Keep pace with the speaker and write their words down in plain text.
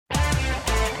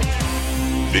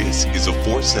This is a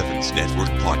 4-7s Network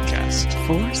podcast.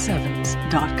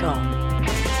 47s.com.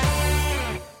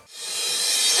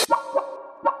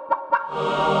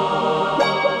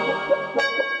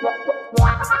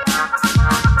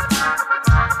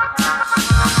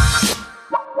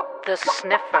 The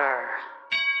Sniffer.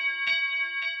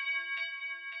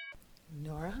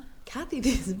 Nora? Kathy,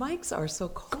 these mics are so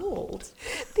cold.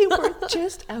 They were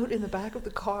just out in the back of the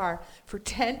car for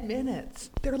 10 minutes.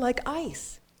 They're like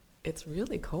ice. It's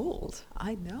really cold.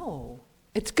 I know.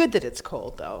 It's good that it's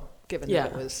cold, though, given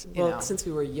that it was, since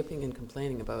we were yipping and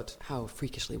complaining about how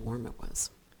freakishly warm it was.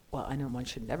 Well, I know one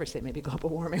should never say maybe global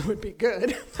warming would be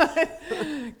good.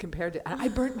 Compared to, I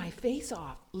burnt my face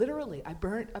off. Literally, I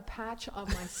burnt a patch on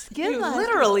my skin. You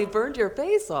literally burned your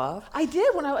face off. I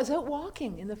did when I was out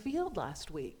walking in the field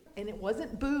last week. And it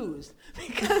wasn't booze,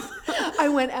 because I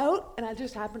went out and I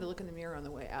just happened to look in the mirror on the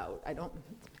way out.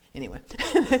 Anyway.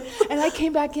 And I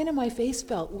came back in and my face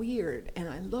felt weird. And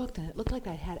I looked and it looked like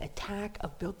I had an attack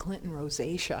of Bill Clinton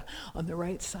rosacea on the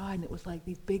right side. And it was like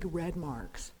these big red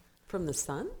marks. From the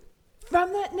sun?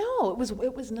 From that, no,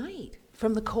 it was night.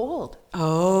 From the cold.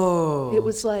 Oh. It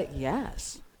was like,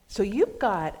 yes. So you're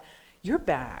back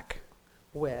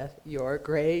with your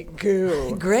gray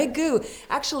goo. Gray goo.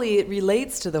 Actually, it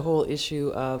relates to the whole issue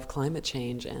of climate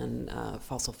change and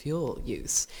fossil fuel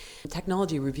use.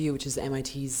 Technology Review, which is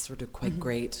MIT's sort of quite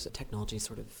great technology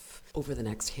sort of over the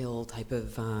next hill type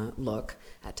of look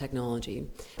at technology.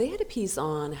 They had a piece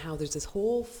on how there's this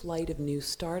whole flight of new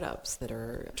startups that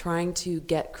are trying to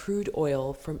get crude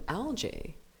oil from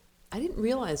algae. I didn't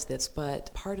realize this,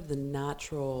 but part of the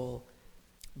natural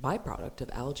byproduct of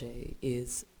algae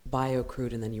is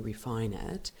biocrude, and then you refine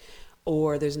it.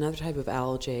 Or there's another type of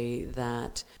algae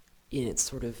that in its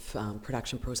sort of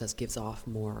production process gives off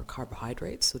more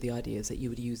carbohydrates. So the idea is that you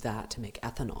would use that to make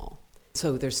ethanol.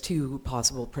 So there's two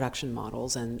possible production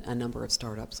models and a number of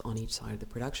startups on each side of the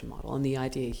production model. And the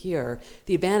idea here,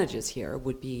 the advantages here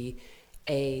would be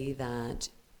that,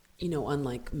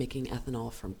 unlike making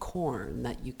ethanol from corn,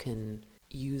 that you can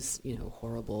use,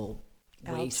 horrible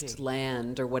waste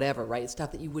land or whatever, right?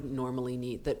 Stuff that you wouldn't normally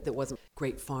need, that wasn't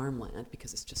great farmland,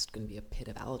 because it's just going to be a pit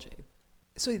of algae.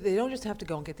 So they don't just have to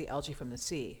go and get the algae from the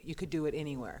sea. You could do it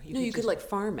anywhere. You could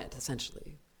farm it,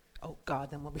 essentially. Oh, God,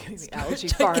 then we'll be getting the algae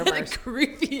farmers.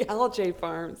 Creepy algae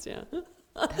farms, yeah.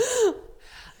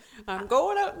 I'm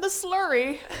going out in the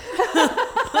slurry.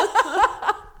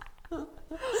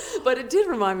 But it did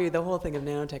remind me of the whole thing of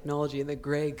nanotechnology and the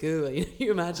gray goo.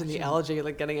 You imagine the algae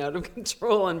getting out of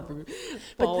control and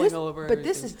falling all over. But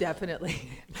this is definitely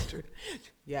true.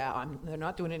 Yeah, they're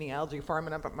not doing any algae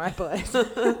farming up at my place.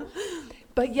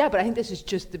 But I think this is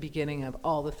just the beginning of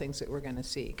all the things that we're going to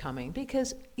see coming,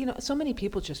 because so many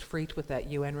people just freaked with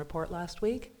that UN report last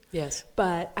week. Yes.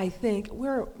 But I think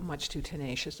we're much too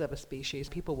tenacious of a species.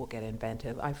 People will get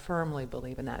inventive. I firmly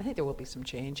believe in that. I think there will be some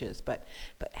changes, but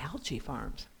algae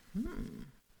farms.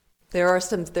 There are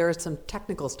some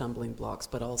technical stumbling blocks,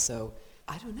 but also,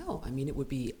 I don't know. I mean, it would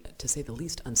be, to say the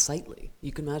least, unsightly.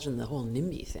 You can imagine the whole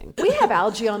NIMBY thing. We have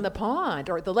algae on the pond,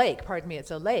 or the lake, pardon me,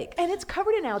 it's a lake, and it's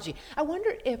covered in algae. I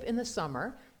wonder if in the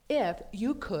summer, if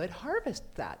you could harvest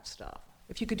that stuff.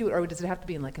 If you could do it, or does it have to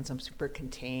be in some super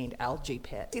contained algae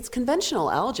pit? It's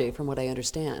conventional algae, from what I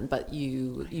understand, but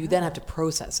you then have to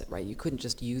process it, right? You couldn't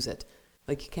just use it.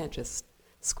 You can't just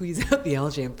squeeze out the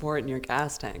algae and pour it in your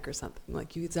gas tank or something.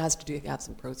 It has to have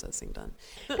some processing done.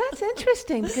 That's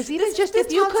interesting, because even this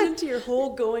if you could into your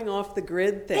whole going off the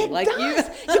grid thing. It does.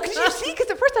 Because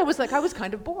at first I was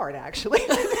kind of bored, actually.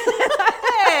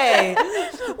 Hey.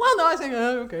 Well, no, I was thinking,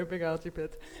 okay, big algae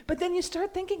pits. But then you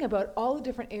start thinking about all the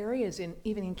different areas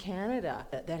even in Canada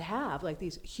that have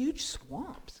these huge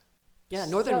swamps. Yeah,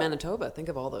 northern Manitoba. Think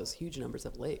of all those huge numbers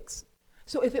of lakes.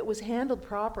 So if it was handled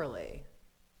properly,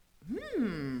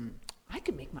 I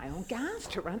could make my own gas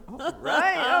to run. All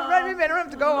right, we better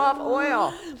have to go off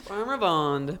oil. Farmer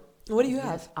Bond. What do you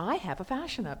have? Yes, I have a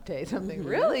fashion update, something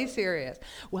really serious.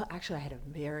 Well, actually, I had a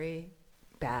very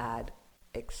bad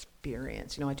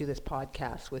experience. I do this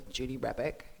podcast with Judy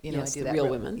Rebick. Yes, I do the Real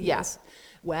Women. Yes.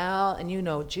 Well, and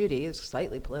Judy is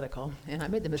slightly political, and I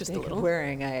made the mistake of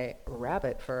wearing a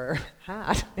rabbit fur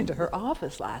hat into her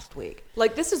office last week.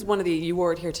 This is one of you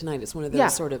wore it here tonight. It's one of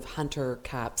those sort of hunter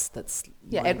caps that's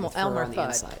Elmer on the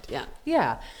inside. Yeah.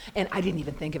 Yeah. And I didn't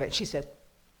even think of it. She said,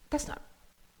 "That's not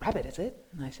rabbit, is it?"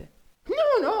 And I said,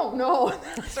 No.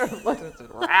 Sort of looks like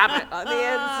a rabbit on the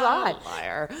inside.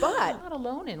 Liar. But I'm not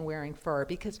alone in wearing fur,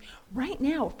 because right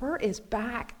now fur is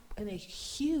back in a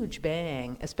huge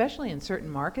bang, especially in certain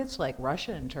markets like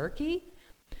Russia and Turkey.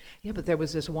 Yeah, but there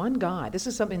was this one guy. This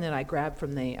is something that I grabbed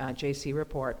from the JC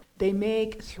report. They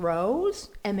make throws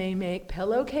and they make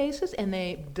pillowcases and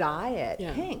they dye it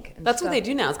pink. And That's what stuff. they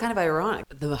do now. It's kind of ironic.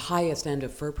 The highest end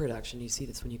of fur production, you see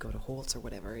this when you go to Holtz or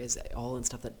whatever, is all in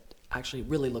stuff that actually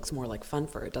really looks more like fun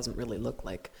fur. It doesn't really look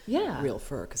like real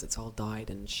fur because it's all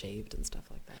dyed and shaved and stuff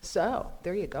like that. So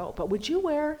there you go. But would you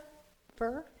wear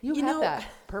fur? You have that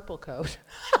purple coat.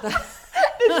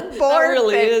 That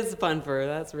really is fun fur.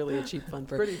 That's really a cheap fun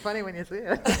fur. Pretty funny when you see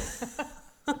it.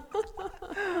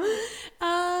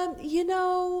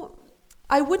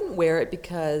 I wouldn't wear it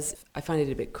because I find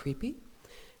it a bit creepy.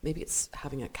 Maybe it's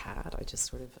having a cat. I just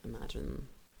sort of imagine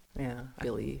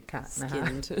Billy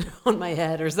skinned on my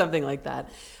head or something like that.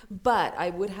 But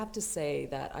I would have to say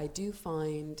that I do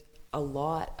find a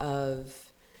lot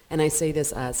of, and I say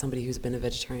this as somebody who's been a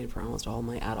vegetarian for almost all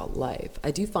my adult life,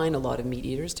 I do find a lot of meat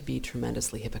eaters to be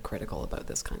tremendously hypocritical about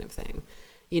this kind of thing.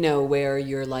 Where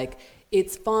you're like,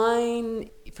 it's fine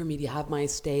for me to have my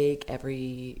steak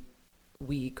every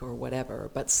week or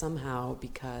whatever, but somehow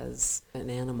because an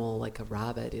animal like a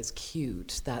rabbit is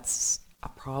cute, that's a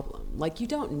problem. Like, you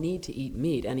don't need to eat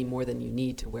meat any more than you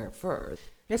need to wear fur.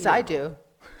 Yes, I do.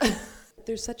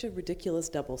 There's such a ridiculous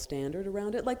double standard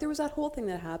around it. Like, there was that whole thing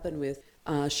that happened with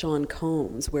Sean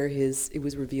Combs, where it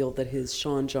was revealed that his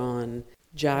Sean John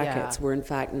jackets were in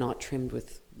fact not trimmed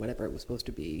with whatever it was supposed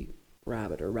to be,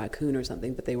 rabbit or raccoon or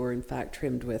something, but they were in fact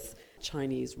trimmed with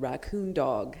Chinese raccoon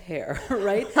dog hair,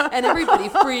 right? And everybody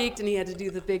freaked, and he had to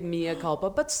do the big mea culpa.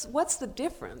 But what's the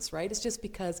difference, right? It's just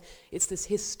because it's this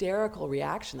hysterical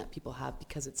reaction that people have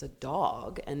because it's a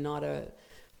dog and not a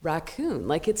raccoon.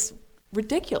 Like, it's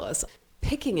ridiculous.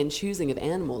 Picking and choosing of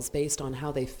animals based on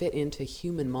how they fit into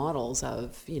human models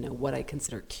of, what I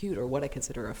consider cute or what I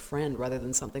consider a friend, rather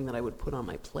than something that I would put on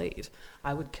my plate.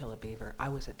 I would kill a beaver. I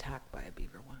was attacked by a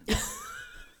beaver once.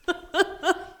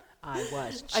 I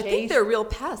was chased. I think they're real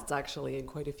pests, actually, in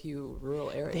quite a few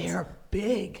rural areas. They're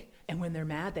big, and when they're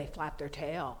mad, they flap their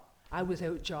tail. I was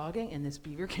out jogging, and this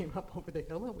beaver came up over the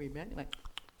hill, and we met, and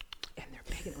they're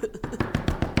big, and it went,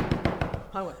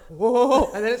 I went, whoa,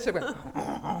 and then it started going,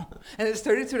 and it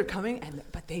started sort of coming,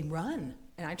 but they run.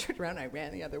 And I turned around, I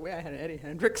ran the other way. I had an Eddie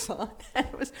Hendricks on, and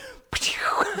it was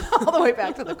all the way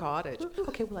back to the cottage.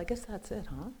 Okay, well, I guess that's it,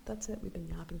 huh? That's it. We've been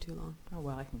yapping too long. Oh,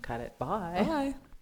 well, I can cut it. Bye. Bye.